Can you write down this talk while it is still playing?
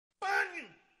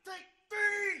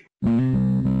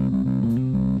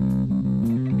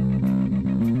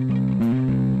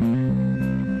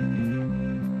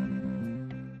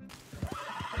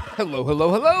Hello, hello,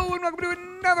 hello, and welcome to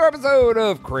another episode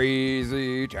of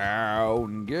Crazy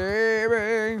Town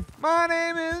Gaming. My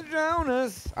name is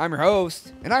Jonas. I'm your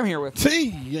host, and I'm here with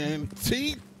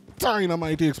TNT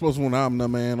Dinomight, the explosive one. I'm the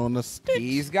man on the stick.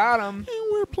 He's got him.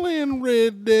 And we're playing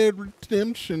Red Dead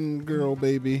Redemption, girl,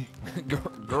 baby.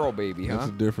 Girl baby, huh?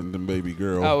 That's different than baby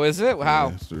girl. Oh, is it? How?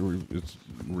 Yeah, it's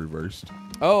reversed.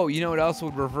 Oh, you know what else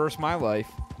would reverse my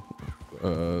life?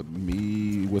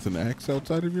 Me with an axe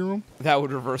outside of your room? That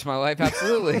would reverse my life,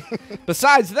 absolutely.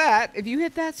 Besides that, if you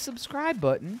hit that subscribe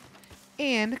button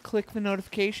and click the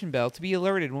notification bell to be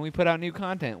alerted when we put out new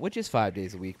content, which is 5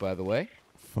 days a week, by the way.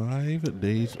 5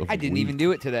 days of I didn't even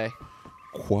do it today.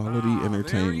 Quality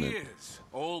entertainment. There he is.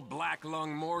 Old Black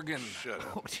Lung Morgan. Shut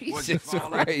up. Oh, Jesus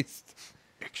Christ.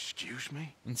 Excuse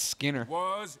me? And Skinner.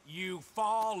 Was you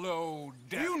followed?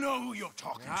 You know who you're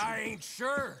talking to. I ain't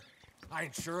sure. I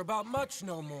ain't sure about much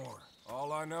no more.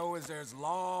 All I know is there's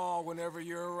law whenever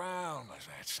you're around. Is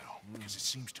that so? Because it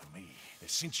seems to me that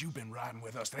since you've been riding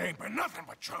with us, there ain't been nothing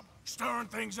but trouble. Stirring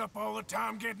things up all the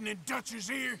time, getting in Dutch's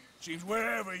ear. Seems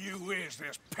wherever you is,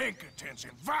 there's Pinkertons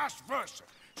and vice versa.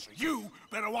 So you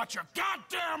better watch your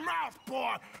goddamn mouth,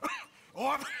 boy.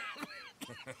 Or...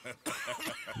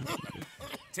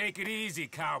 Take it easy,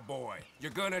 cowboy.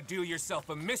 You're gonna do yourself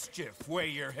a mischief where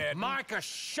you're heading. Micah,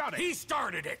 shut it. He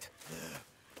started it.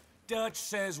 Dutch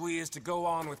says we is to go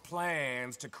on with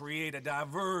plans to create a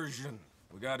diversion.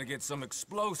 We gotta get some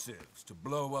explosives to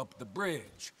blow up the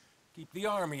bridge. Keep the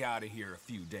army out of here a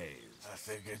few days. I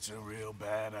think it's a real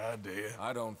bad idea.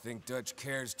 I don't think Dutch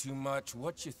cares too much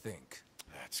what you think.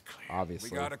 That's clear. Obviously.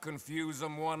 We gotta confuse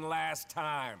him one last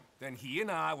time. Then he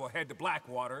and I will head to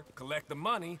Blackwater, collect the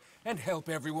money, and help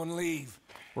everyone leave.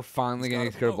 We're finally He's going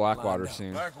got to a go to boat Blackwater lined up.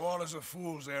 soon. Blackwater's a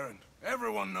fool's errand.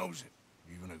 Everyone knows it.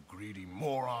 Even a greedy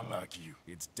moron like you.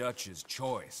 It's Dutch's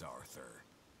choice, Arthur.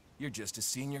 You're just a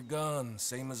senior gun,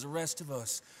 same as the rest of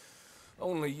us.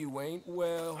 Only you ain't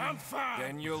well. I'm fine.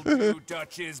 Then you'll do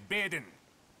Dutch's bidding,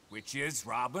 which is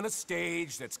robbing a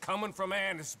stage that's coming from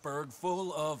Annisburg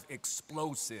full of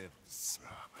explosives.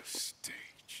 Rob a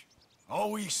stage.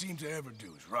 All we seem to ever do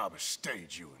is rob a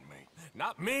stage, you and me.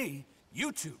 Not me,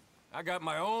 you two. I got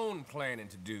my own planning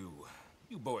to do.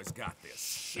 You boys got this.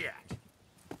 Shit.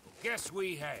 Guess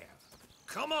we have.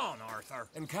 Come on, Arthur.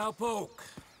 And Cowpoke,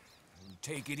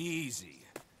 take it easy.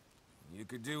 You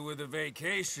could do with a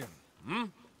vacation, hmm?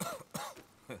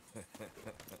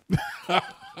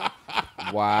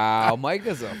 Wow,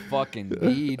 Micah's a fucking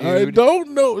D, dude. I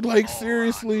don't know. Like,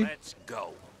 seriously. Let's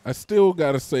go. I still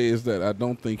gotta say is that I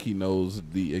don't think he knows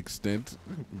the extent,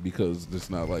 because it's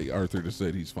not like Arthur just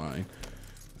said he's fine.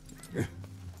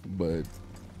 But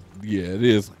yeah, it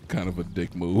is kind of a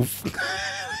dick move.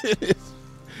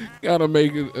 Gotta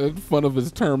make fun of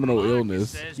his terminal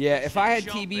illness. Yeah, if I had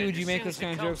TB, would you make those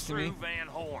kind of jokes to me?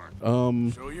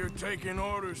 So you're taking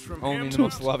orders from Only him? in the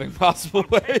most loving possible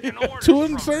way. To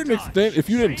a certain extent, if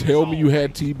you didn't tell me you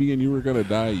had TB and you were gonna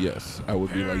die, yes, I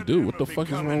would be like, dude, what the fuck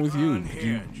is wrong with you? Did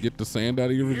you get the sand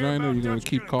out of your vagina, or are you gonna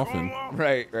keep coughing?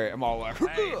 Right. I'm all like,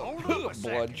 Hey, hold up a blood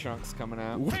second. chunks coming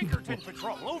out. Pinkerton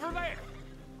Patrol, over there.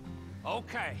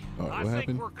 Okay, All right, I what think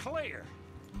happened? we're clear.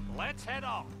 Let's head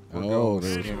off. Oh, going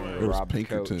there Skinner was robbed the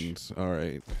coach. Pinkertons. All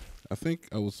right, I think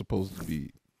I was supposed to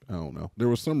be. I don't know. There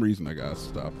was some reason I got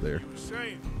stopped there.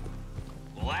 Saying.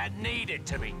 Well, that needed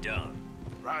to be done.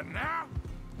 Right now?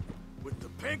 With the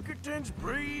Pinkertons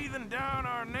breathing down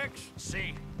our necks?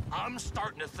 See, I'm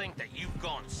starting to think that you've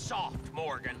gone soft,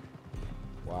 Morgan.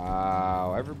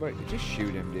 Wow, everybody, just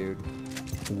shoot him, dude.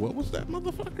 What was that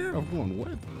motherfucker? I'm going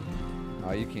what?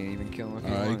 Oh, you can't even kill him if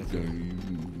you I wanted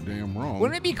to. damn wrong.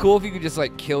 Wouldn't it be cool if you could just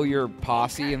like kill your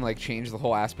posse and like change the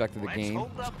whole aspect of the Let's game?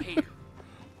 hold up here.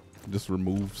 Just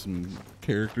remove some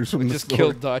characters from the Just story.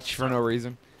 kill Dutch for no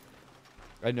reason.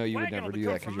 I know you would Wagon never will do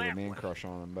come that because from you have a that man way. crush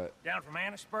on him, but Down from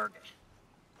Annisburg.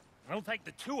 It'll take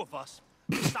the two of us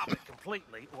to stop it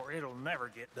completely, or it'll never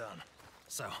get done.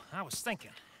 So, I was thinking,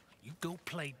 you go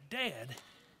play dead,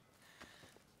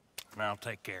 and I'll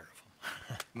take care of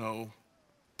him. No,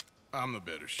 I'm the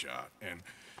better shot, and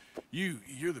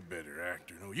you're the better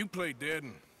actor. No, you play dead,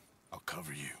 and I'll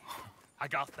cover you. I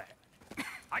got that.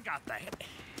 I got that.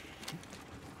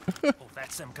 Oh,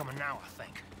 that's them coming now, I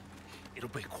think. It'll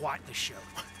be quite the show.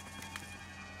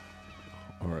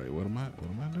 All right, what am I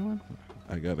doing?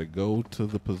 I gotta go to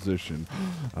the position.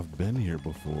 I've been here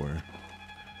before.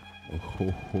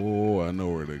 Oh, I know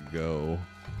where to go.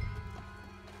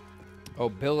 oh,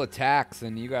 Bill attacks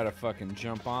and you gotta fucking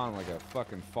jump on like a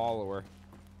fucking follower.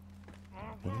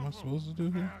 What am I supposed to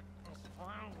do here?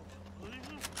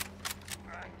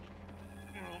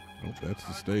 Oh, that's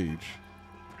the stage.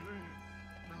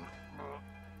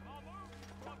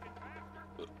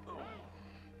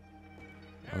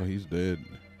 Oh, he's dead.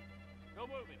 No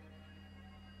moving.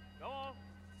 Go on.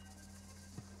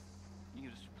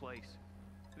 Use this place.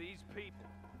 These people.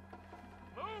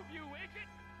 Move, you idiot!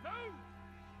 Move!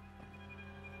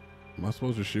 Am I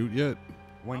supposed to shoot yet?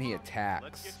 When he Let's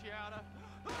attacks. get you out of.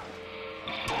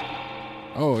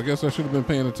 Oh, I guess I should have been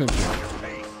paying attention.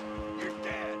 You're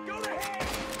dead. Go to hell.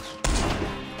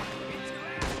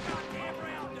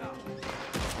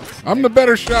 I'm the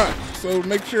better shot, so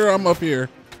make sure I'm up here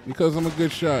because I'm a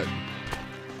good shot.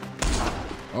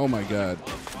 Oh my God.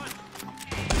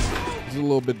 It's a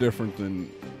little bit different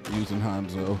than using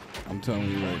Hanzo. I'm telling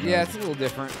you right now. Yeah, it's a little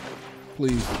different.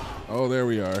 Please. Oh, there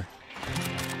we are.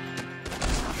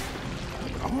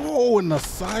 Oh, in the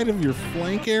side of your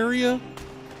flank area?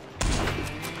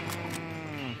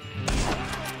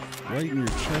 Right in your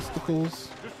chesticles?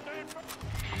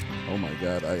 Oh my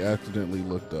God, I accidentally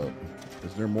looked up.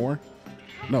 Is there more?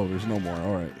 No, there's no more.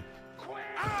 All right.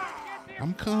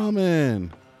 I'm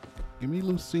coming. Give me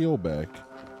Lucille back.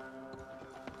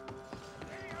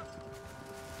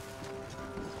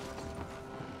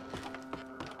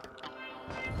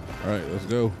 All right, let's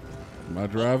go. Am I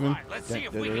driving? Let's see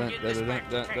if we can get this back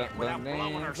to camp without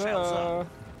blowing ourselves up.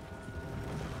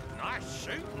 Nice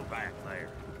shooting back there.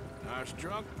 Nice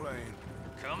drunk playing.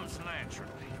 Comes naturally.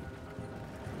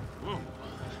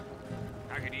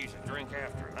 I could use a drink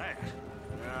after that.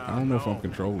 Yeah, I don't know if I'm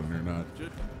controlling or not.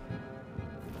 Just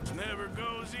never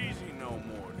goes easy no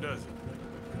more, does it?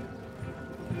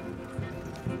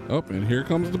 Up, and here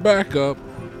comes the backup.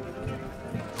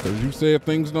 Because you said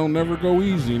things don't never go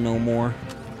easy no more.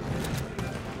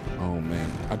 Oh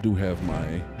man, I do have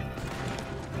my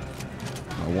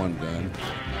one gun.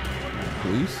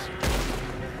 Please.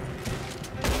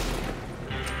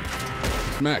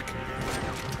 Smack.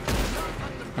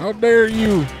 How dare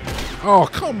you? Oh,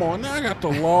 come on. Now I got the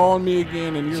law on me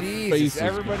again and your Jesus, face is...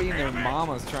 everybody and their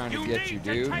mama's trying to get you, need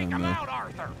to dude. take them out,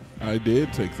 Arthur. I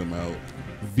did take them out.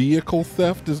 Vehicle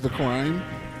theft is the crime.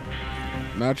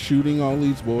 Not shooting all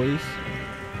these boys.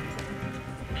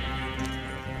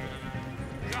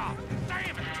 God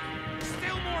damn it!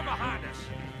 Still more behind us.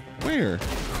 Where?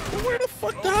 Where the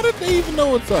fuck? How did they even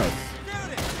know it's us?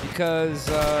 Because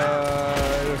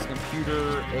there's a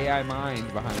computer AI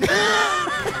mind behind it.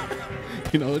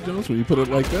 You know, Jones, when you put it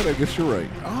like that, I guess you're right.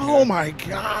 Oh my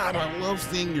God, I love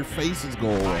seeing your faces go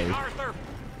away. Arthur.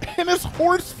 And his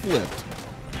horse flipped.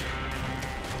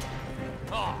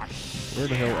 Oh, shit. Where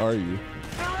the hell are you?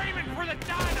 They're aiming for the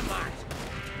dynamite.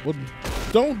 Well,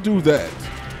 don't do that.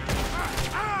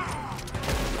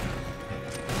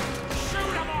 Shoot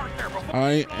him, Arthur, before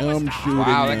I he blows am the shooting.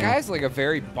 Wow, that now. guy's like a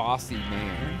very bossy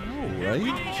man. Oh, right?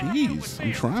 Jeez,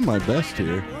 I'm trying my best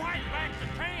here. right back to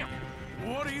camp.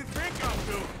 What do you think I'm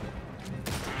doing?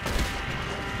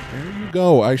 There you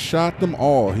go. I shot them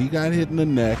all. He got hit in the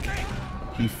neck.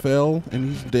 He fell, and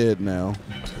he's dead now.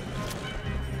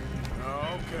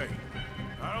 Oh, okay.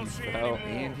 I don't see Oh,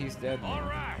 any more. and he's dead All now.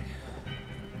 right.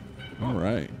 All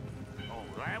right. Oh,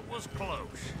 that was close.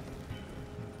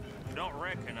 Don't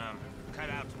reckon I'm cut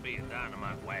out to be a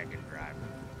dynamite wagon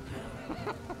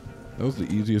driver. That was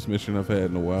the easiest mission I've had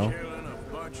in a while. Killing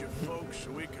a bunch of folks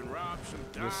so we can rob some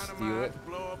Just steal dynamite, it.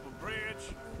 blow up a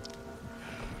bridge.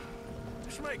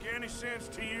 This make any sense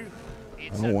to you?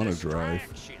 It's don't a wanna drive.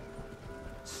 distraction,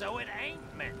 so it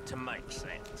ain't meant to make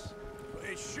sense.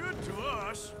 It should to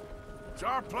us. It's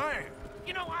our plan.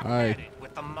 You know, I Hi. get it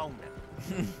with the moment.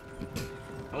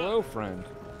 Hello, friend.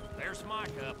 There's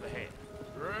Micah up ahead.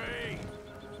 Great.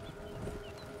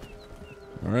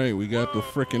 All right, we got the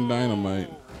frickin' dynamite.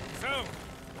 So,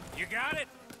 you got it?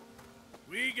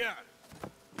 We got it.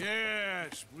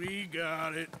 Yes, we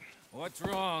got it. What's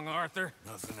wrong, Arthur?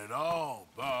 Nothing at all,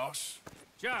 boss.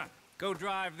 John, go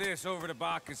drive this over to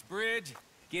Bacchus Bridge.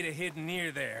 Get it hidden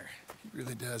near there. He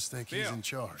really does think he's Bill. in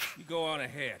charge. You go on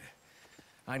ahead.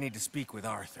 I need to speak with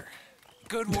Arthur.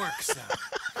 Good work, son.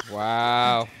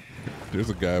 Wow. There's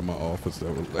a guy in my office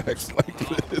that would act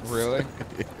like this. Really?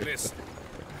 Listen,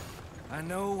 I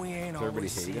know we ain't everybody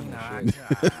always hate him seen and eye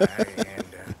to eye, and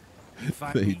you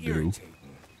find They me do. irritating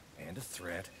and a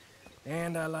threat,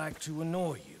 and I like to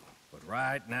annoy you. But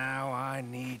right now, I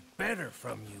need better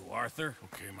from you, Arthur.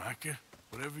 Okay, Micah.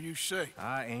 Whatever you say.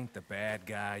 I ain't the bad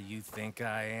guy you think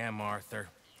I am, Arthur.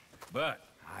 But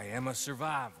I am a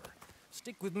survivor.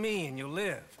 Stick with me and you'll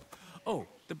live. Oh,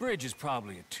 the bridge is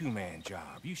probably a two-man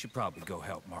job. You should probably go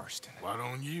help Marston. Why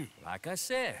don't you? Like I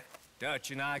said,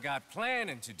 Dutch and I got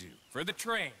planning to do for the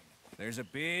train. There's a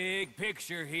big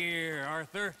picture here,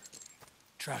 Arthur.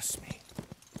 Trust me.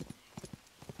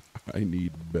 I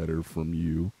need better from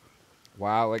you.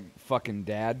 Wow, like fucking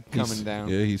dad coming down.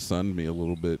 Yeah, he sunned me a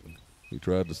little bit. He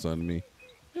tried to sun me.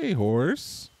 Hey,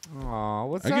 horse. Aw,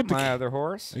 what's I up, get to my keep- other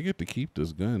horse? I get to keep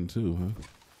this gun too, huh?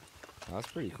 Oh,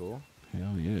 that's pretty cool.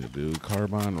 Hell yeah, dude.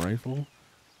 Carbine rifle.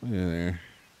 Look at there.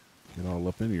 Get all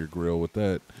up in your grill with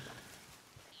that.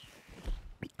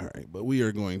 All right, but we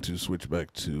are going to switch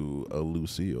back to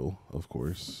Lucille, of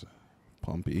course.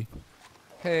 Pumpy.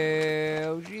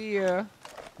 Hell yeah.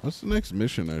 What's the next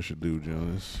mission I should do,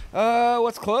 Jonas?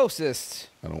 What's closest?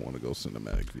 I don't want to go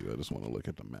cinematic view. I just want to look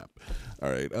at the map. All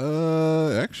right.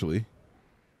 Actually.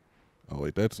 Oh,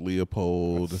 wait. That's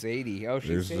Leopold. That's Sadie. Oh,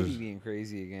 There's she's Sadie this- being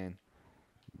crazy again.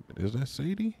 Is that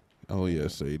Sadie? Oh, yeah,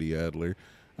 Sadie Adler.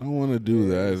 I don't want to do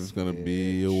that. It's going to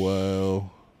be a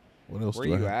while. What else Where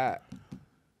do I you have? at?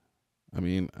 I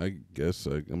mean, I guess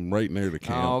I'm right near the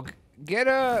camp. Oh, get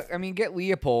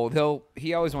Leopold.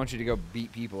 He always wants you to go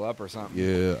beat people up or something.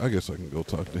 Yeah, I guess I can go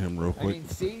talk to him real I quick. mean,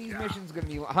 Sadie's mission's gonna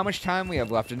be. How much time we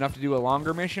have left? Enough to do a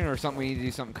longer mission, or something we need to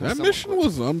do something? That mission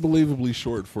was unbelievably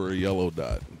short for a yellow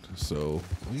dot. So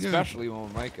especially when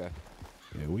with Micah.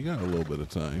 Yeah, we got a little bit of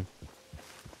time.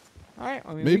 All right.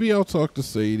 I mean, Maybe I'll talk to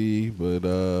Sadie, but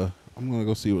I'm gonna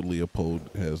go see what Leopold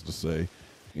has to say.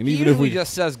 And he even if usually we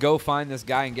just says, "Go find this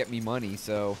guy and get me money."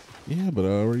 So yeah, but I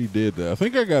already did that. I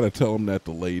think I gotta tell him that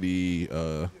the lady,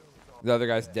 the other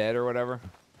guy's dead or whatever.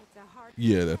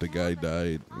 yeah, that the guy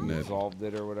died. And that Resolved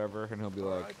it or whatever, and he'll be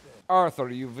like, "Arthur,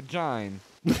 you vagina."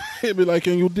 he'd be like,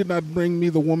 and you did not bring me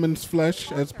the woman's flesh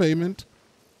as payment.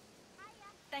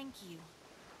 Thank you.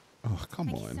 Oh, come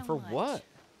Thank you on, so For much. what?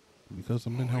 because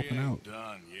I've been We helping ain't out.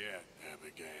 done yet,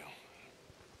 Abigail.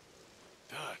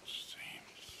 Dutch seems.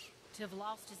 To have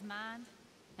lost his mind?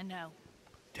 And no,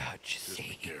 Dutch Just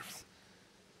be careful.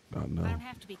 Oh I no. don't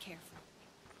have to be careful.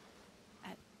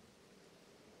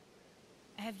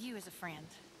 I have you as a friend.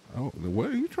 Oh, what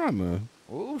are you trying to?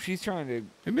 Oh, she's trying to.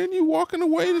 And then you walking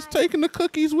away, just taking the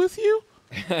cookies with you?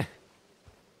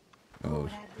 Oh,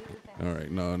 all right.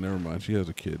 No, never mind. She has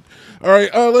a kid. All right.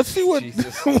 Let's see what.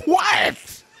 Jesus.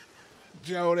 What?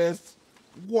 Jonas.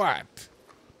 What?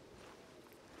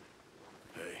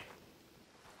 Hey,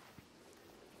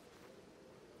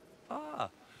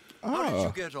 How did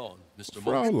you get on, Mr.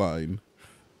 Morgan? Fraulein.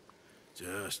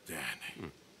 just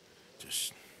dandy.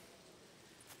 Just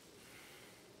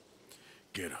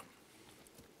get up.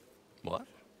 What?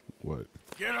 What?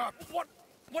 Get up.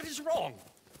 What is wrong?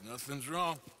 Nothing's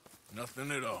wrong.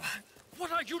 Nothing at all.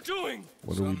 What are you doing?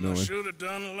 What are we Something I doing? should have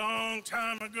done a long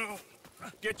time ago.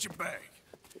 Get your bag.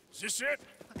 Is this it?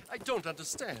 I don't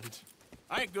understand.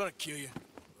 I ain't gonna kill you,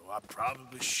 though I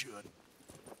probably should.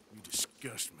 You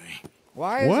disgust me.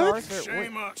 Why is What? Arthur?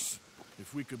 Shame us.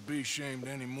 If we could be shamed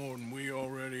any more than we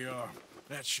already are,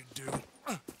 that should do.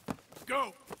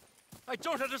 Go. I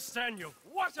don't understand you.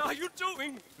 What are you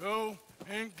doing? Go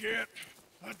and get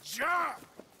a job.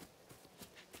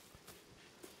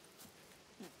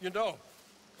 You know,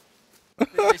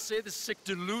 they say the sick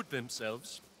delude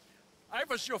themselves. I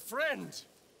was your friend.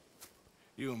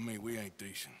 You and me, we ain't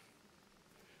decent.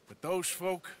 But those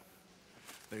folk,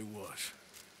 they was.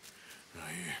 Now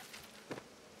here,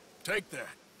 take that.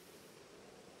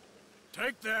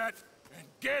 Take that and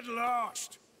get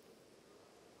lost.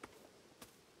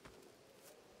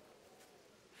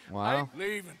 Wow.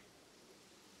 Leaving.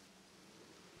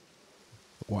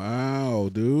 Wow,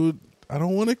 dude. I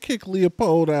don't want to kick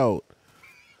Leopold out.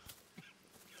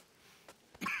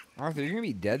 Arthur, you're gonna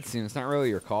be dead soon. It's not really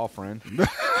your call, friend.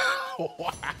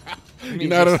 You're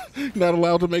not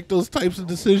allowed to make those types of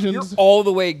decisions. You're all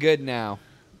the way good now.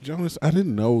 Jonas, I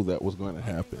didn't know that was going to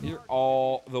happen. You're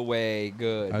all the way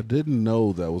good. I didn't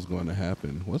know that was going to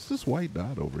happen. What's this white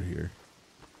dot over here?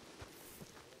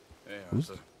 Hey, Who's-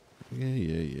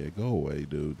 Yeah. Go away,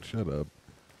 dude. Shut up.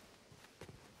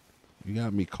 You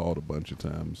got me called a bunch of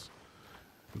times.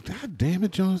 God damn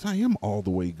it, Jonas. I am all the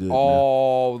way good.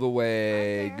 all the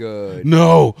way good.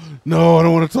 No, I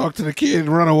don't want to talk to the kid.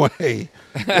 Run away.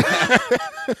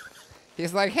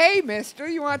 He's like, "Hey, mister,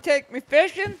 you want to take me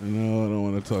fishing?" No, I don't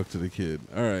want to talk to the kid.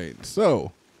 All right.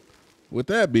 So, with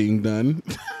that being done,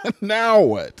 now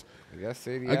what? I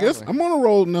guess I'm gonna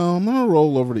roll. No, I'm gonna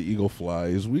roll over to Eagle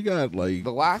Flies. We got like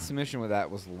the last mission with that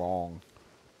was long.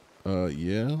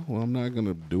 yeah. Well, I'm not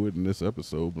gonna do it in this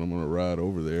episode, but I'm gonna ride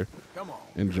over there. come on.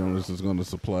 And Jonas is gonna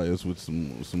supply us with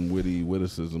some witty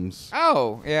witticisms,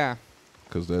 Oh yeah.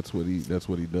 because that's what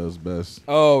he does best.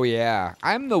 Oh yeah.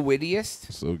 I'm the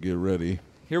wittiest. So get ready.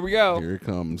 Here we go. Here it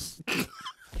comes.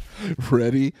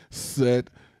 Ready, set.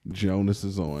 Jonas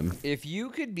is on. If you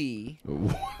could be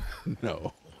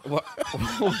No. what?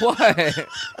 What?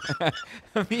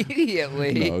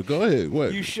 Immediately. No. Go ahead.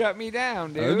 What? You shut me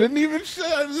down, I dude. didn't even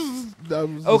shut.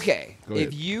 Okay. Go If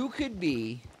ahead. you could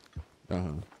be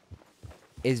Uh-huh.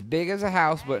 as big as a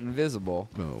house but invisible.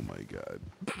 Oh my god.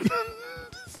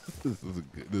 This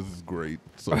is great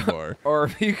so far. Or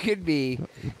if you could be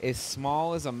as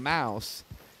small as a mouse,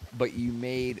 but you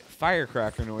made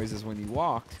firecracker noises when you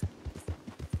walked.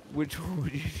 Which one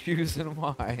would you choose and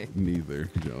why? Neither,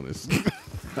 Jonas.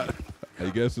 I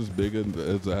guess as big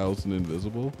as a house and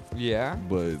invisible. Yeah.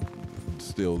 But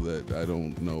still, that I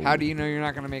don't know. How do you know you're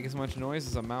not going to make as much noise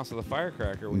as a mouse with a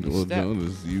firecracker when you Well, step?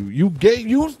 Jonas,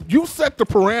 you set the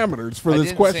parameters for this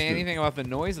didn't question. say anything about the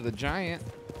noise of the giant.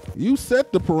 You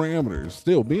set the parameters.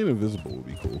 Still, being invisible would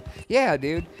be cool. Yeah,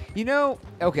 dude. You know,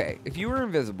 okay, if you were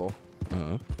invisible,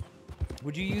 Uh-huh.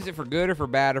 would you use it for good or for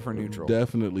bad or for neutral?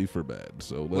 Definitely for bad.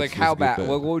 So let's Like just how get bad? that.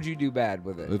 What would you do bad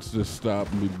with it? Let's just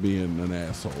stop me being an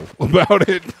asshole about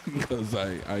it, because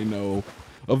I know.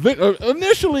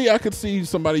 Initially, I could see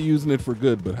somebody using it for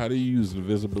good, but how do you use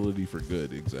invisibility for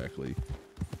good exactly?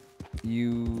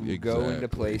 You go into Exactly.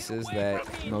 places that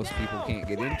most people can't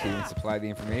get into and supply the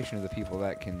information to the people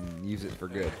that can use it for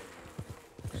good.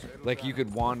 Like you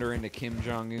could wander into Kim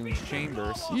Jong-un's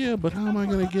chambers. Yeah, but how am I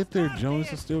gonna get there, Jonas?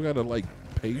 I still gotta like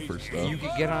pay for stuff. You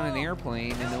could get on an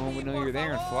airplane and no one would know you're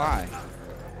there and fly.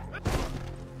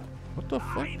 What the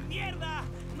fuck?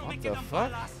 What the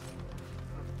fuck?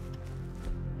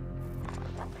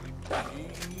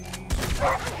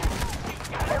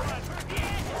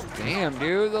 Damn,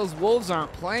 dude, those wolves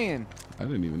aren't playing. I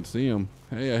didn't even see him.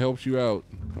 Hey, I helped you out.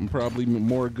 I'm probably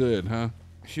more good, huh?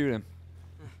 Shoot him.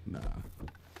 Nah.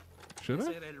 Should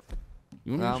I?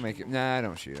 You want me I'll to make it. Nah,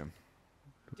 don't shoot him.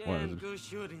 Why is it? Good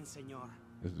shooting, senor.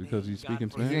 Is it because he's speaking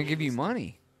He's gonna Spanish? give you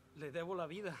money. Le debo la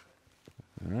vida.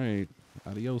 All right.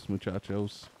 Adios,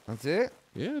 muchachos. That's it?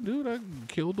 Yeah, dude, I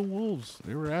killed the wolves.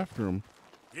 They were after him.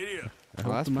 Giddy up. I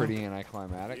Well, helped that's them out. pretty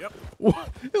anticlimactic. Yep.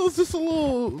 It was just a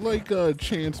little like a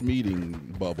chance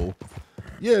meeting bubble.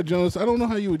 Yeah, Jonas, I don't know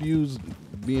how you would use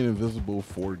being invisible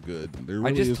for good. There I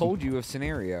really just isn't- told you a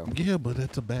scenario. Yeah, but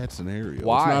that's a bad scenario.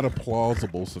 Why? It's not a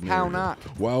plausible scenario. How not?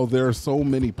 While there are so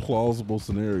many plausible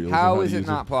scenarios. of How to is it use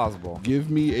not plausible? Give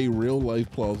me a real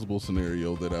life plausible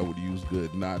scenario that I would use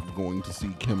good, not going to see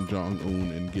Kim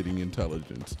Jong-un and getting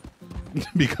intelligence.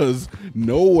 Because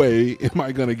no way am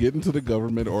I going to get into the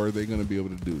government, or are they going to be able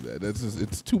to do that? That's just,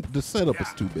 it's too, the setup is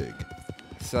too big.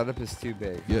 Setup is too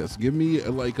big. Yes, give me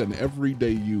like an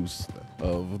everyday use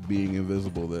of being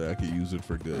invisible that I could use it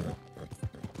for good.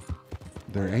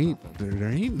 There ain't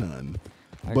none.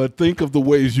 But think of the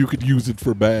ways you could use it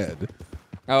for bad.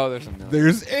 Oh, there's some.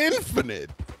 There's infinite.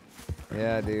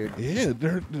 Yeah, dude. Yeah,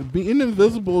 being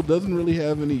invisible doesn't really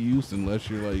have any use unless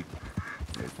you're like,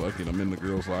 hey, fuck it, I'm in the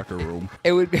girls' locker room.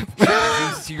 It would.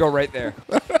 You go right there.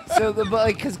 So but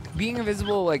like, because being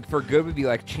invisible like for good would be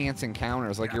like chance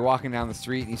encounters. Like you're walking down the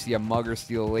street and you see a mugger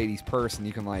steal a lady's purse and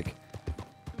you can like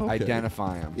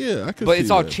identify him. Yeah, I could. But see it's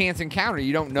all that. chance encounter.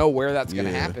 You don't know where that's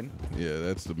gonna Yeah. happen. Yeah,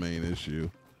 that's the main issue.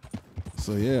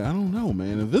 So yeah, I don't know,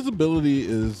 man. Invisibility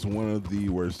is one of the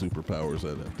worst superpowers,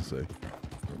 I'd have to say.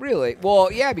 Really?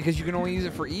 Well, yeah, because you can only use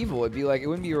it for evil. It'd be like it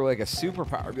wouldn't be like a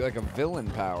superpower. It'd be like a villain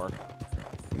power.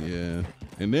 Yeah.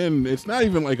 And then it's not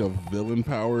even like a villain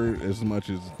power as much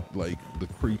as like the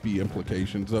creepy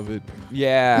implications of it.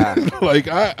 Yeah. Like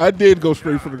I did go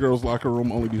straight for the girls' locker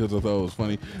room only because I thought it was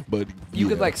funny. But You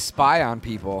could like spy on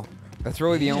people. That's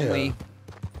really the only.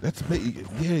 That's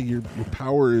your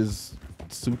power is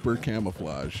super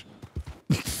camouflage.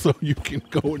 So you can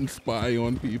go and spy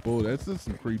on people. That's just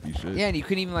some creepy shit. Yeah, and you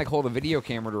couldn't even like hold a video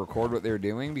camera to record what they were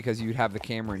doing because you'd have the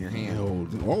camera in your hand.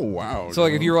 Oh wow. So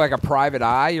like if you were like a private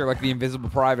eye, you're like the invisible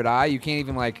private eye. You can't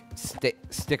even like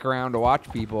stick around to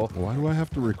watch people. Why do I have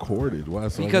to record it? Why?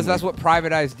 So Because that's what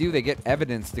private eyes do. They get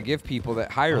evidence to give people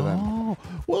that hire them. Oh,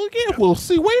 well, yeah. Well,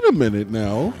 see, wait a minute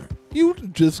now. You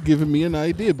just given me an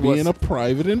idea, being a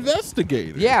private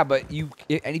investigator. Yeah, but and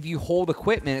if you hold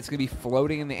equipment, it's gonna be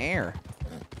floating in the air.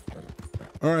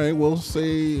 All right. Well,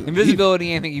 say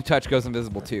Invisibility. Anything you touch goes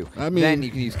invisible too. I mean, then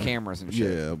you can use cameras and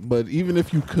shit. Yeah, but even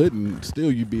if you couldn't,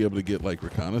 still you'd be able to get like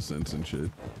reconnaissance and shit.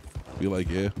 Be like,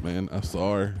 yeah, man, I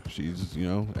saw her. She's,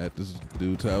 at this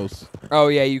dude's house. Oh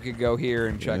yeah, you could go here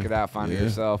and check Yeah, it out, find her yeah.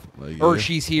 yourself. Like, Or yeah.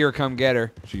 she's here, come get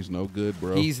her. She's no good,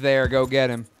 bro. He's there, go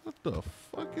get him. What the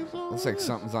fuck is all Looks like this?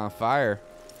 something's on fire.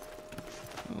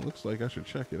 Well, looks like I should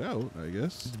check it out, I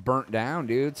guess. It's burnt down,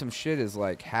 dude. Some shit is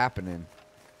like happening.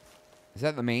 Is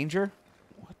that the manger?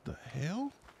 What the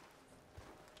hell?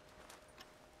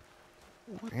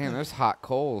 What Damn, the, there's hot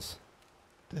coals.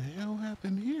 the hell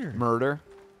happened here? Murder.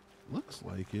 Looks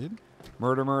like it.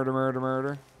 Murder, murder, murder,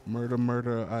 murder.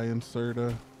 Murder, I insert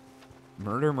a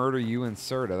Murder, murder you and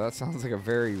Serta. That sounds like a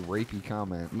very rapey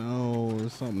comment. No,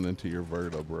 it's something into your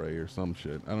vertebrae or some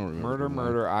shit. I don't remember. Murder,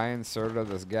 murder, I and Serta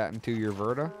that's got into your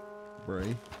verta.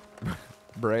 Bray.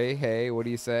 Bray, hey, what do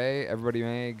you say? Everybody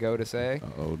may go to say.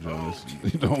 Oh, Jonas,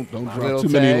 don't drop Little too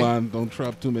many Tay. lines. Don't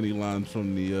drop too many lines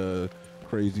from the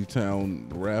Crazy Town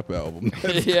rap album.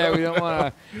 Yeah, we don't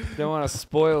want to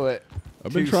spoil it.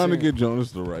 I've been too trying soon. to get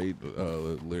Jonas to write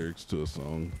lyrics to a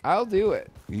song. I'll do it.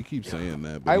 He keeps saying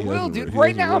that. But I he will, hasn't dude. he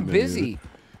Right hasn't now I'm written it busy. yet.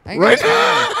 I ain't got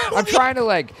time. I'm trying to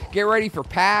like get ready for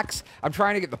PAX. I'm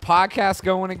trying to get the podcast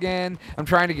going again. I'm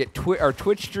trying to get our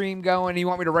Twitch stream going. You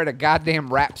want me to write a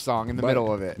goddamn rap song in the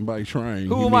middle of it? By trying.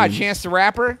 Who he am I, means- Chance the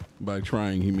Rapper? By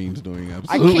trying, he means doing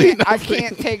absolutely I nothing.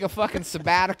 can't take a fucking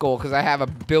sabbatical because I have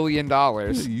 $1 billion.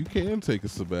 You can take a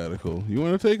sabbatical. You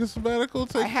want to take a sabbatical?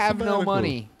 Take I have a no sabbatical.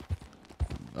 money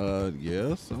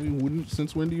Yes. I mean,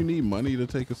 since when do you need money to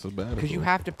take a sabbatical? because you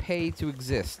have to pay to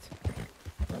exist.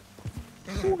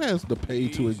 Who has to pay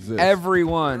to exist?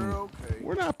 Everyone.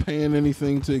 We're not paying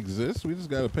anything to exist. We just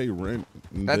got to pay rent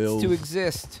and That's bills to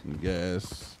exist. and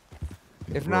gas.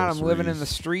 and If not, I'm living in the groceries.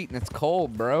 street and it's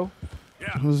cold, bro.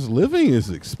 Because living is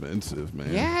expensive,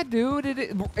 man. Yeah, dude.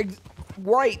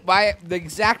 Right, by the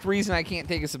exact reason I can't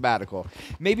take a sabbatical.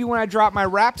 Maybe when I drop my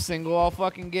rap single, I'll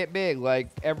fucking get big like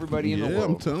everybody in the Yeah,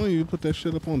 world. I'm telling you, put that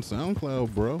shit up on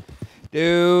SoundCloud, bro.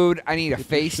 Dude, I need a Get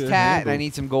face this shit tat and I handled.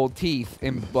 need some gold teeth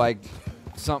and like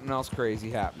something else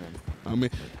crazy happening. I mean,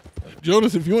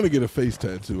 Jonas, if you want to get a face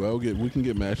tattoo, we can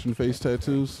get matching face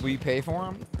tattoos. Will you pay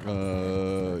for them?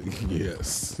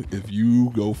 Yes, if you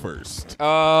go first.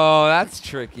 Oh, that's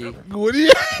tricky. What do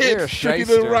you? You're a It's tricky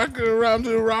shyster. to the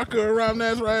rocker around.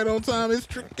 That's right on time. It's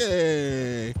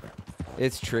tricky.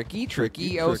 It's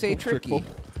tricky. Oh, say tricky. trickle.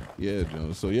 Yeah,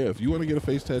 Jonas. So yeah, if you want to get a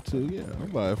face tattoo, yeah, I'll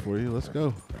buy it for you. Let's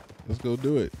go. Let's go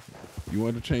do it. You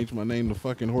want to change my name to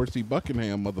fucking Horsey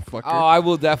Buckingham, motherfucker? Oh, I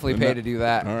will definitely And pay that- to do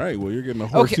that. All right, well, you're getting a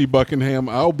Horsey Buckingham.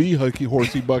 I'll be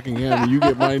Horsey Buckingham, and you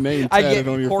get my name I tatted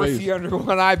get on your Horsey face. under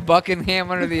one eye,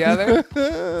 Buckingham under the other.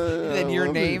 Then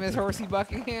your name is Horsey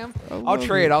Buckingham. I'll love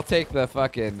trade. it. I'll take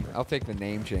the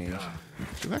name change.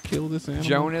 Should I kill this animal?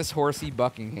 Jonas Horsey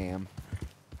Buckingham.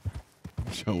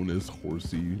 Jonas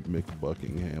Horsey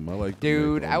McBuckingham. I like. the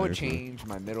Dude, Mick I on would there, too. change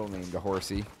my middle name to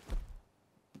Horsey.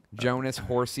 Jonas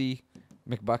Horsey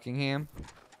McBuckingham.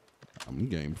 I'm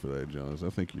game for that, Jonas. I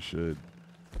think you should.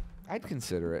 I'd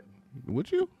consider it.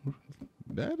 Would you?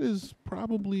 That is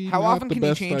probably. How not often the can you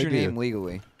best change your idea. name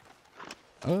legally?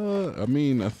 I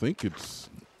mean, I think it's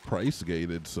price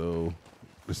gated, so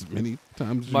as many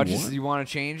times as Much you as want. you want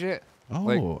to change it? Oh,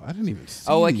 like- I didn't even see.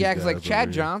 Oh, like, these yeah, because like guys Chad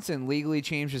over here. Johnson legally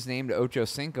changed his name to Ocho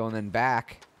Cinco and then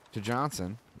back to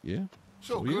Johnson. Yeah.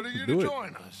 So yeah, good of you do to it.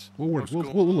 join us. We'll work. What's We'll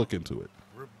going on? look into it.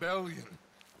 Rebellion.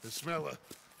 The smell of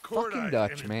Fucking cordite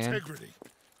Dutch, and man. integrity.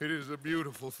 It is a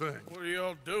beautiful thing. What are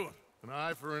y'all doing? An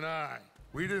eye for an eye.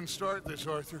 We didn't start this,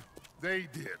 Arthur. They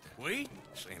did. We?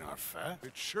 This ain't our fight.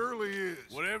 It surely is.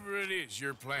 Whatever it is,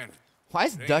 you're planning. Why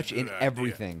is Ain't a Dutch good in idea.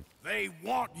 everything? They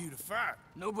want you to fight.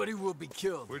 Nobody will be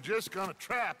killed. We're just gonna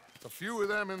trap a few of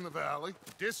them in the valley,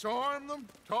 disarm them,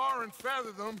 tar and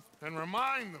feather them, and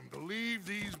remind them to leave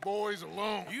these boys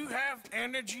alone. You have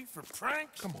energy for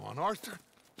pranks? Come on, Arthur.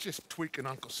 Just tweaking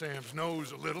Uncle Sam's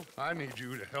nose a little. I need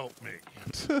you to help me.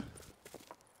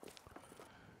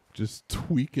 Just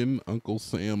tweaking Uncle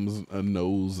Sam's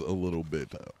nose a little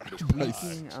bit.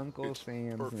 Tweaking Uncle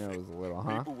Sam's perfect. nose a little,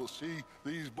 huh? People will see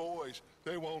these boys.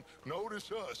 They won't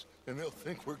notice us, and they'll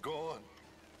think we're gone.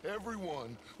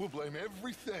 Everyone will blame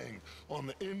everything on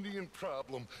the Indian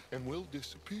problem, and we'll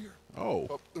disappear. Oh.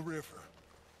 Up the river.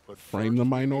 But Frame the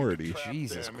first, we need to minority. trap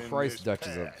Jesus them in Christ, this Dutch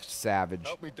is a pass. savage.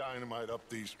 Help me dynamite up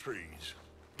these trees.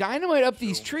 Dynamite up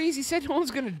these trees? He said no one's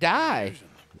gonna die.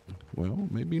 Well,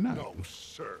 maybe not. No,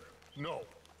 sir. No.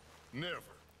 Never.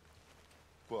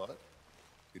 But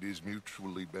it is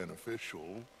mutually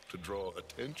beneficial to draw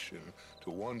attention to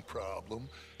one problem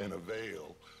and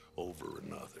avail over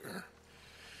another.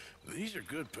 These are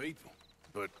good people,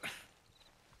 but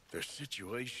their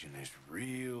situation is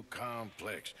real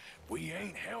complex. We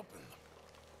ain't helping them.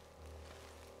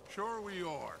 Sure we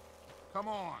are. Come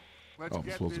on. Let's Oh, I'm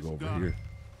get supposed this to go over done. here.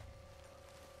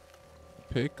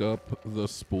 Pick up the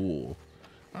spool.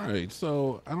 All right,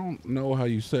 so I don't know how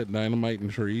you set dynamite in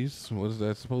trees. What is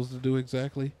that supposed to do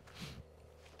exactly?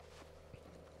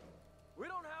 We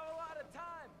don't have a lot of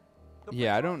time.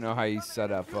 Yeah, I don't know how you set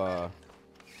up Okay.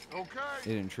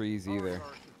 it in trees All right, either.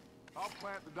 Arthur. I'll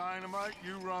plant the dynamite,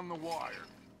 you run the wire.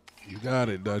 You got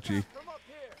it, Dutchie. Come up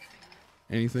here.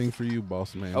 Anything for you,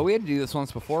 boss man. Oh, we had to do this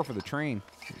once before for the train.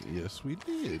 Yes, we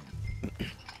did.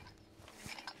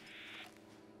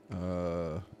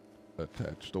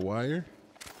 Attach the wire.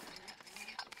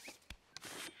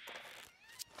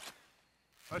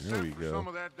 I There we sent for go. some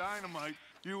of that dynamite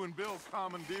you and Bill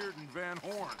commandeered in Van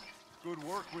Horn. Good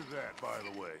work with that, by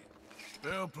the way.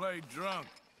 Bill played drunk.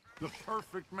 The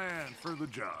perfect man for the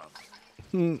job.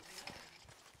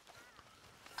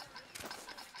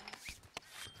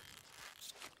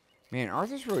 Man,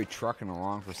 Arthur's really trucking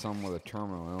along for someone with a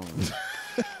terminal illness.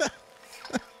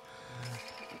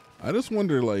 I just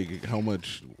wonder, like,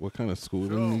 what kind of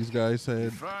schooling these guys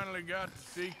had. Finally got to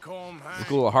see Colm Hank.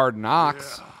 School of Hard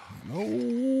Knocks. No,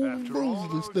 After all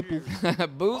Boozley those Stipple.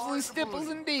 Boozley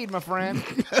Stipples indeed, my friend.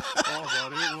 Oh,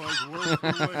 but it was worth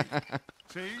the wait.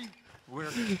 See? We're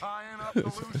tying up the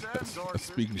loose ends, Arthur.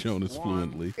 Speak Jonas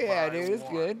fluently. Yeah, dude, it's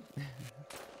good.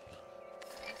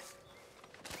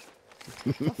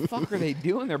 What the fuck are they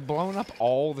doing? They're blowing up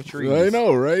all the trees. I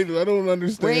know, right? I don't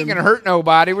understand. We ain't gonna hurt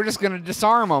nobody. We're just gonna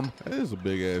disarm them. That is a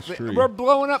big ass tree. We're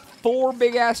blowing up 4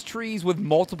 big ass trees with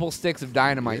multiple sticks of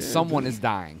dynamite. Yeah, Someone dude. is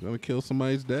dying. Gonna kill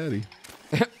somebody's daddy.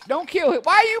 Don't kill him.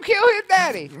 Why you kill his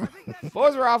daddy?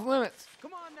 Boys are off limits.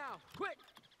 Come on now, quick!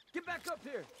 Get back up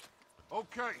here!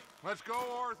 Okay, let's go,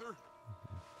 Arthur.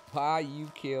 Why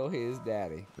you kill his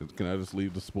daddy? Can I just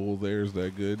leave the spool there? Is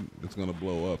that good? It's gonna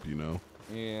blow up, you know.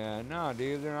 Yeah, no,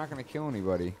 dude, they're not gonna kill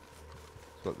anybody.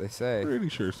 That's what they say. Pretty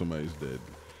sure somebody's dead.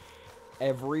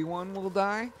 Everyone will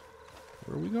die?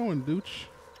 Where are we going, Dooch?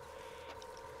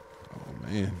 Oh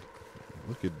man,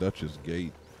 look at Dutch's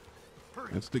gate.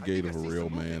 That's the gate of a real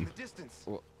man.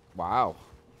 Wow.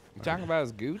 You talking about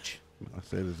his gooch? I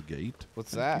said his gate.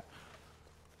 What's that?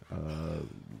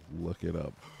 Look it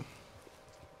up.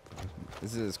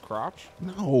 Is it his crotch?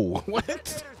 No. What?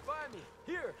 Gators by me.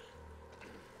 Here.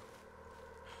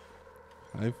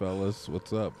 Hi, fellas.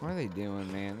 What's up? What are they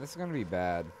doing, man? This is gonna be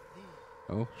bad.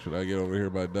 Oh, should I get over here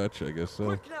by Dutch? I guess so.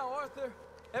 Quick now, Arthur.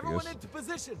 Everyone guess- into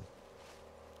position.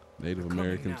 Native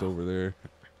Americans over there.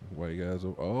 White guys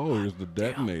over. Oh, here's the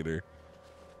detonator.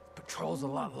 Patrol's a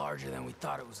lot larger than we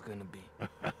thought it was gonna be.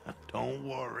 Don't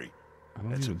worry. I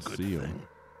don't That's a even good see thing. him.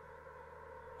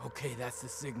 Okay, that's the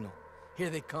signal. Here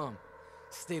they come.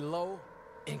 Stay low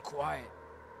and quiet.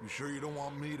 You sure you don't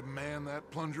want me to man that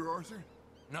plunger, Arthur?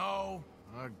 No,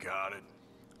 I got it.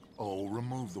 Oh,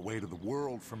 remove the weight of the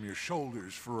world from your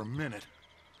shoulders for a minute.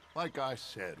 Like I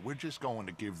said, we're just going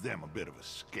to give them a bit of a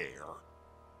scare.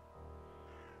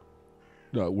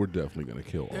 No, we're definitely gonna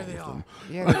kill all There of they them.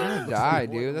 Yeah, they're gonna die,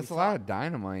 dude. That's a lot of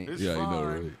dynamite. It's Yeah, I fine. know,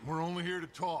 right? We're only here to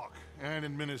talk and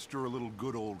administer a little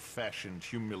good old-fashioned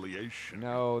humiliation.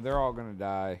 No, they're all gonna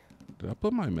die. Did I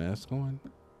put my mask on?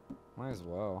 Might as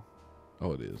well.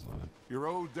 Oh, it is on. You're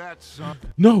owed that, son,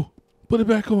 No, put it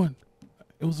back on.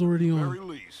 It was already at the on. very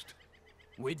least.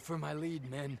 Wait for my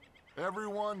lead, men.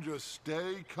 Everyone just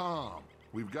stay calm.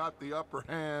 We've got the upper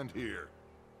hand here.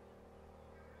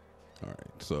 All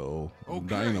right, so Okay.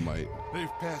 dynamite.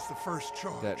 They've passed the first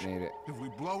charge. Detonate it. If we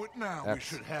blow it now, we X.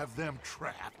 should have them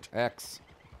trapped. X.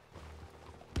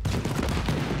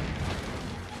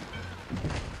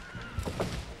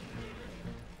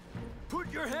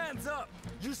 Put your hands up.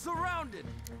 You're surrounded.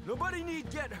 Nobody need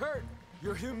get hurt.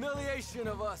 Your humiliation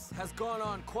of us has gone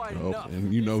on quite Oh, enough.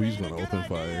 and you know he's gonna open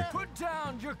fire. Put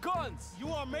down your guns. You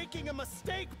are making a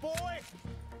mistake, boy!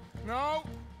 No,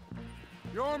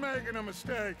 you're making a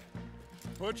mistake.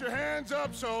 Put your hands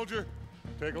up, soldier.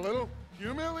 Take a little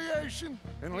humiliation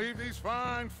and leave these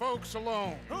fine folks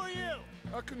alone. Who are you?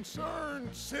 A concerned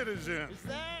citizen. Is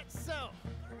that so?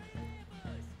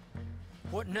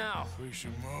 What now? We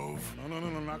should move. No,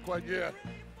 not quite yet.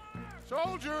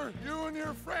 Soldier, you and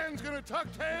your friends gonna tuck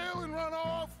tail and run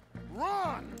off?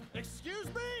 Run! Excuse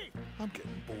me? I'm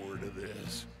getting bored of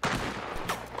this.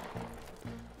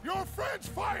 Your friends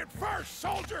fired first,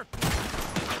 soldier!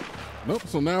 Nope.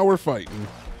 So now we're fighting.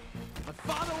 My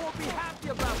father won't be happy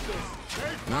about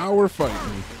this. Now we're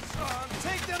fighting.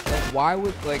 Take them down. Why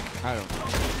would, like, I don't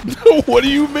know. What do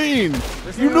you mean?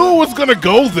 You knew it was gonna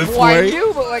go this Well, I way.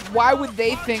 do, but, like, why would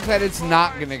they think that it's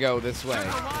not gonna go this way?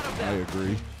 I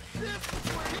agree.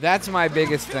 That's my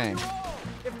biggest thing.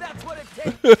 If that's what it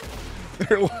takes.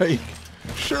 They're like,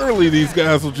 surely these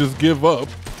guys will just give up.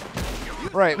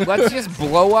 Right, let's just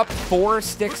blow up 4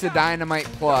 sticks of dynamite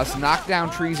plus, knock down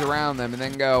trees around them, and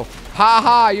then go, ha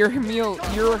ha, you're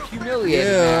humiliated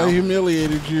Yeah, now. I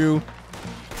humiliated you.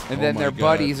 And Oh then my their God.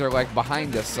 buddies are like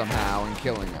behind us somehow and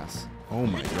killing us. Oh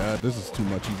my god, this is too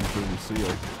much even for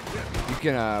Lucille. You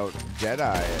can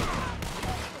Jedi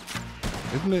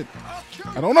it. Isn't it?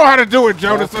 I don't know how to do it,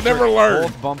 Jonas. I never learned.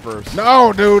 Both bumpers.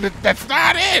 No, dude, that's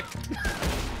not it.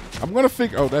 I'm gonna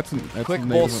figure. Oh, that's Click Native,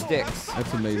 both sticks.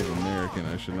 That's a Native American.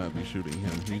 I should not be shooting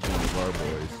him. He's one of our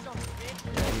boys.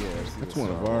 Yeah, he is. That's one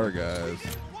of our guys.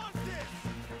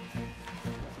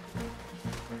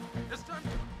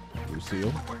 Lucille,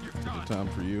 is it time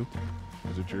for you?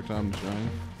 Is it your time to shine?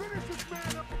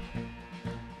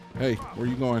 Hey, where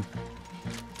you going?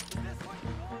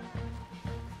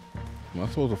 Am I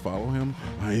supposed to follow him?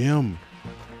 I am.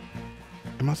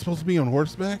 Am I supposed to be on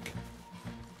horseback?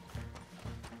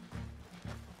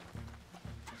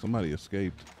 Somebody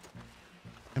escaped.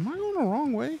 Am I going the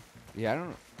wrong way? Yeah, I don't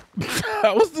know.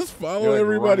 I was just following You're, like,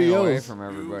 everybody running away else. from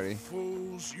everybody. You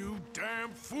fools, you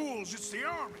damn fools. It's the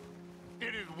army.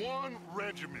 It is one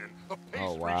regiment of pastry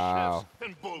Oh, wow. chefs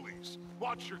and bullies.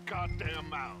 Watch your goddamn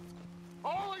mouth.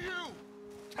 All of you,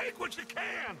 take what you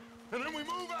can, and then we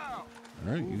move out.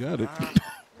 All right, you got it.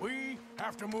 We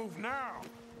have to move now.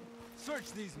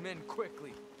 Search these men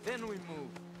quickly, then we move.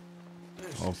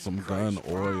 Oh, some gun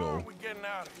How are oil. we getting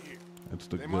out of here? That's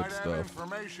the They good might have stuff.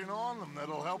 information on them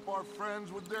that'll help our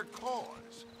friends with their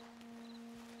cause.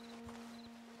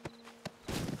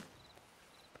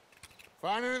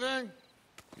 Find anything?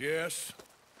 Yes.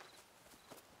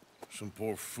 Some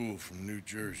poor fool from New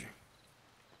Jersey.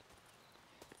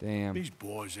 Damn. These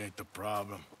boys ain't the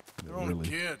problem. They're Yeah, only really.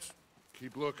 kids.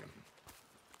 Keep looking.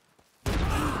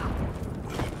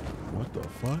 What the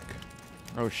fuck?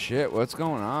 Oh shit, what's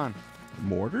going on?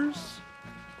 Mortars?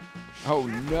 Oh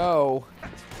no.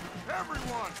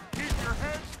 Everyone, keep your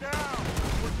heads down.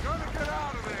 We're gonna get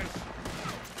out of this.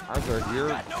 Arthur, you're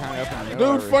kind of up in the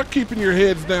middle. Dude, fuck keeping your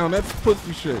heads down. That's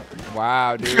pussy shit.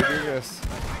 Wow, dude, you're just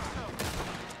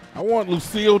I want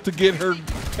Lucille to get her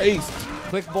taste.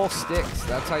 click both sticks.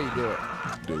 That's how you do it.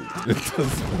 Dude, it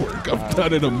doesn't work. I've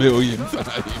done it a million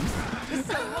times.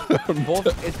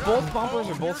 It's both bumpers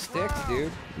or both sticks,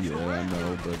 dude. Yeah, I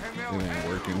know, but it ain't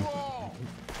working.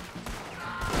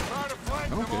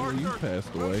 Okay, well, you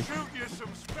passed away. Shoot you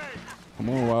some space. Come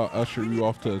on, I'll usher you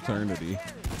off to eternity. Up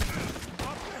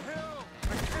the hill.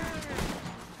 A cannon.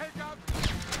 Take out.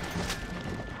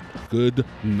 Good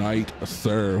night,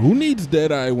 sir. Who needs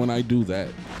Deadeye when I do that?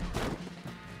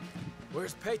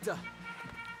 Where's Peta?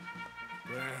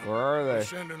 Where are They're they?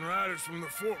 sending riders from the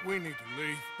fort. We need to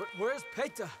leave. But where's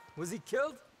Peta? Was he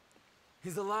killed?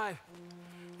 He's alive.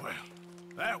 Well,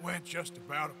 that went just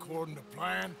about according to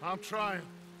plan. I'm trying,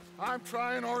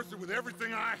 Arthur, with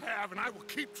everything I have, and I will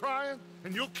keep trying,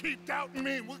 and you'll keep doubting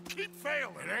me, and we'll keep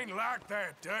failing. It ain't like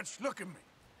that, Dutch. Look at me.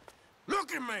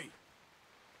 Look at me.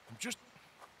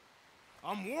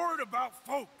 I'm worried about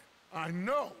folk. I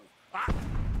know.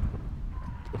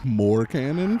 More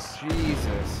cannons?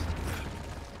 Jesus.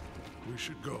 We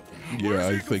should go. Yeah,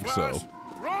 I think so.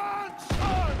 Run,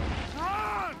 son!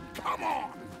 Run! Come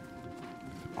on!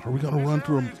 Are we gonna run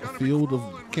through a field of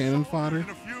cannon fodder? In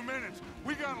a few minutes,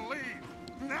 we gotta leave.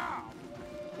 Now!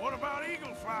 What about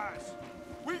eagle flies?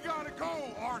 We gotta go,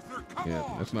 Arthur. Come Yeah,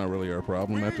 on! that's not really our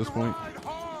problem We at need this to point. ride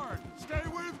hard. Stay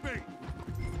with me.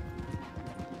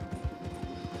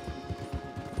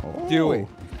 Oh, Do it.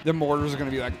 The mortars are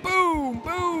gonna be like boom,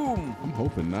 boom. I'm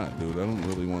hoping not, dude. I don't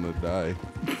really want to die.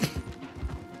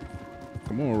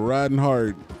 Come on, riding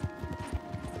hard.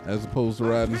 As opposed to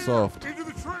riding soft. Into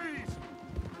the trees.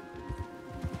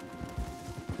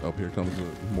 Oh, here comes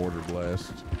a mortar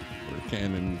blast. Or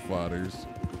cannon fodders.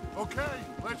 Okay,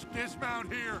 let's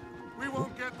dismount here. We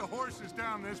won't get the horses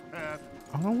down this path.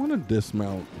 I don't want to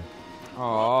dismount. Aw.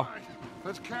 All right,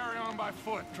 let's carry on by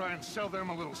foot. Try and sell them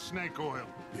a little snake oil.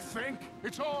 You think?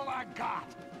 It's all I got.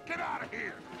 Get out of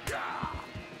here. Yeah.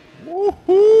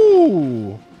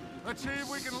 Woohoo! Let's see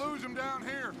if we can lose them down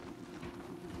here.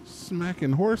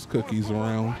 Smacking horse cookies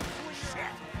around.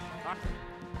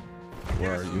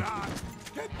 Where are you? Not.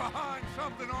 Get behind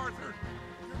something, Arthur.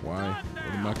 Why? What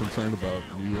am I concerned about?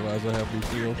 Do you realize I have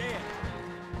Lucille?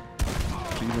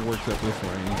 She even works at this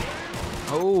range.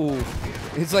 Oh,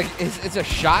 it's like it's a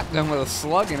shotgun with a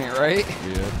slug in it, right?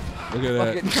 Yeah. Look at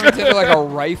Like that. it turns into like a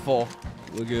rifle.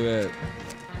 Look at that.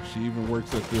 She even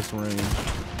works at this range.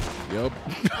 Yep.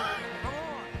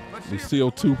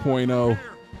 Lucille 2.0.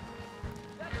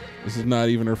 This is not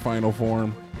even her final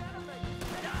form.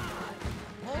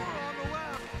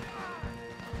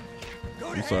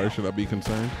 I'm sorry, should I be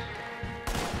concerned?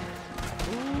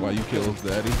 Why you kill his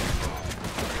daddy?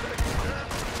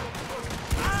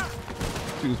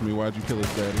 Excuse me, why'd you kill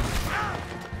his daddy?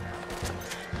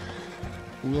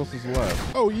 Who else is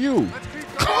alive? Oh, you!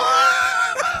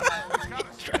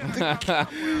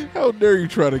 How dare you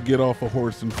try to get off a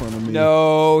horse in front of me?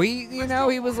 No, he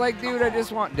was like, dude, I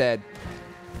just want dead.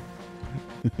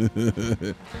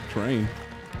 Train.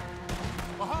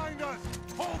 Behind us.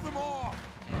 Hold them off.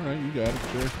 All right, you got it,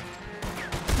 sure.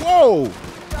 Whoa!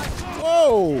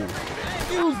 Whoa!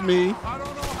 Excuse me. I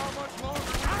don't know how much longer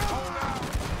we can hold out.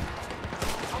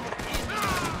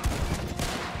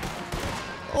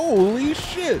 Holy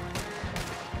shit!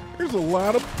 There's a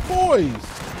lot of boys.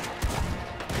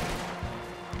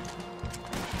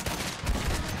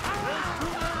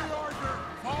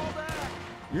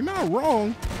 You're not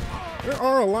wrong. There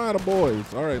are a lot of boys.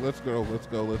 All right, let's go. Let's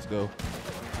go. Let's go.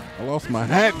 I lost my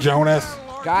hat, Jonas.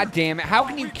 God damn it. How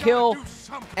can you kill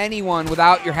anyone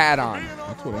without your hat on?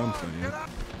 That's what I'm saying.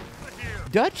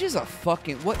 Dutch is a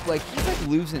fucking what? Like he's like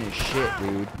losing his shit,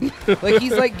 dude. Like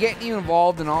he's like getting you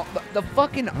involved in all the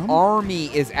fucking army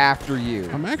is after you.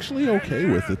 I'm actually okay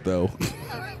with it though.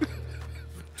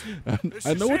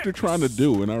 I know what they're trying to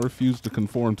do, and I refuse to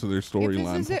conform to their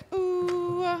storyline. This is it.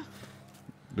 Ooh.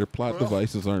 Their plot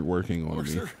devices aren't working on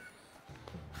me.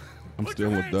 I'm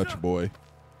still a Dutch boy.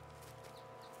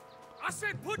 I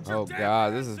said put your Oh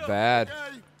god, this is bad.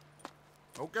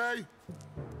 Okay.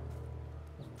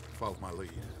 Follow my lead.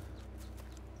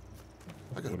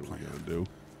 I got a plan. What do?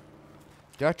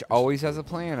 Dutch always has a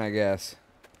plan, I guess.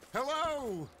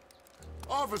 Hello,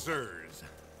 officers.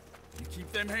 You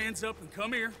keep them hands up and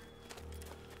come here.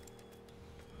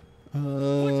 I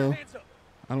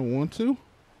don't want to.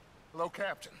 Hello,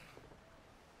 Captain.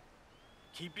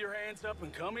 Keep your hands up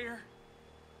and come here.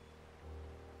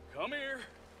 Come here.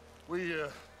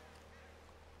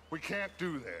 We can't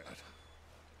do that.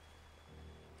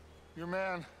 Your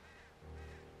man,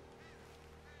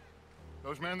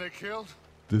 those men they killed,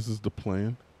 This is the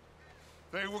plan.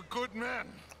 they were good men.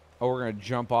 Oh, we're gonna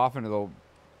jump off into the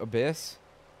abyss?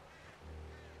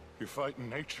 You're fighting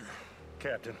nature,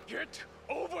 Captain. Get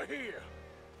over here.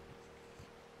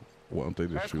 Why don't they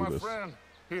just That's shoot my us? friend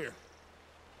here.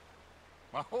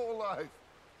 My whole life,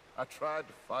 I tried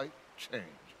to fight change.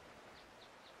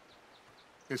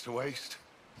 It's a waste.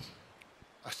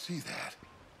 I see that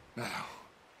now.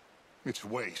 It's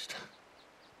waste.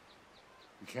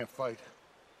 You can't fight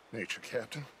nature,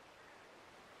 Captain.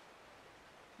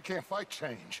 You can't fight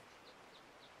change.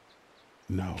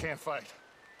 No. You can't fight.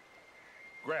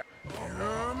 Grab.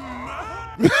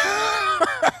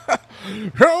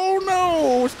 Oh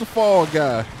no! It's the fall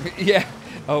guy. Yeah.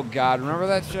 Oh god, remember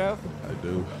that show? I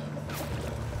do.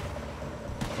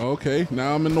 Okay,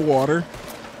 now I'm in the water.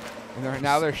 And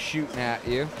now they're shooting at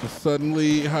you.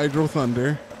 Suddenly, Hydro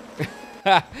Thunder.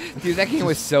 Dude, that game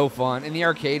was so fun. In the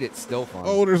arcade, it's still fun.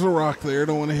 Oh, there's a rock there.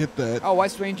 Don't want to hit that. Oh,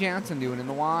 what's Dwayne Johnson doing in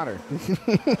the water?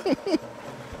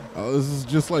 Oh, this is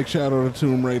just like Shadow of the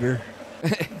Tomb Raider.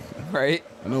 Right?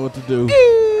 I know what to do.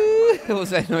 What was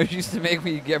that noise you used to make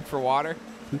when you get for water?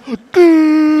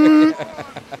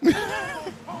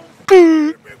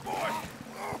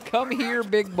 Come here,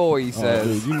 big boy, he says.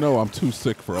 Oh, dude, you know I'm too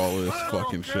sick for all this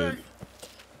fucking shit.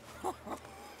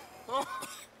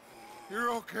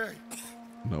 You're okay.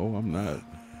 No, I'm not.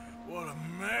 What a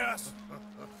mess.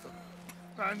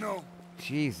 I know,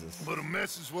 Jesus. but a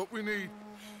mess is what we need.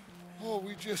 Oh,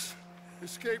 we just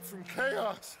escaped from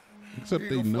chaos. Except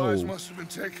they Eagle know flies must have been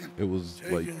taken. it was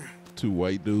like two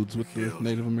white dudes with the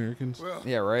Native Americans. Well,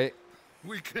 Yeah, right?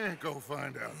 we can't go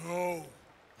find out. No,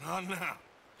 not now.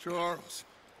 Charles,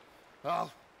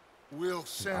 we'll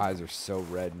send. Eyes are so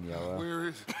red and yellow. Where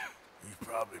is it? He's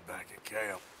probably back at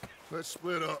camp. Let's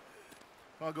split up.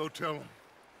 I'll go tell him.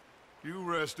 You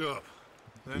rest up.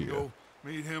 Then go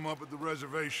meet him up at the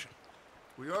reservation.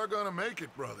 We are gonna make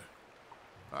it, brother.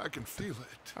 I can feel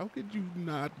it. How could you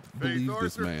not believe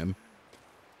this Arthur. man?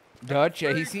 Dutch,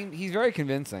 yeah, he's very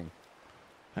convincing.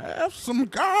 Have some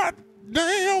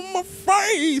goddamn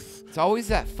faith. It's always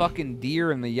that fucking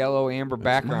deer in the yellow amber My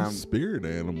background. spirit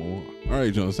animal. All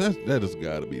right, Jonas, that has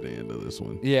got to be the end of this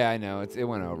one. Yeah, I know. It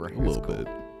went over. A little bit.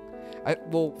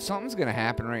 Well, something's going to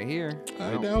happen right here.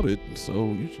 I doubt it, so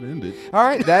you should end it. All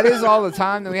right, that is all the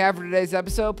time that we have for today's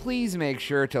episode. Please make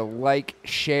sure to like,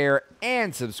 share,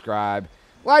 and subscribe.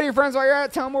 Lie to your friends while you're at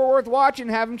it. Tell them we're worth watching.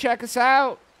 Have them check us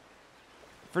out.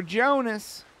 For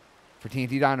Jonas, for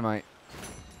TNT Dinomight,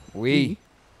 we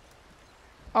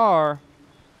are...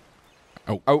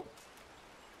 Oh. Oh.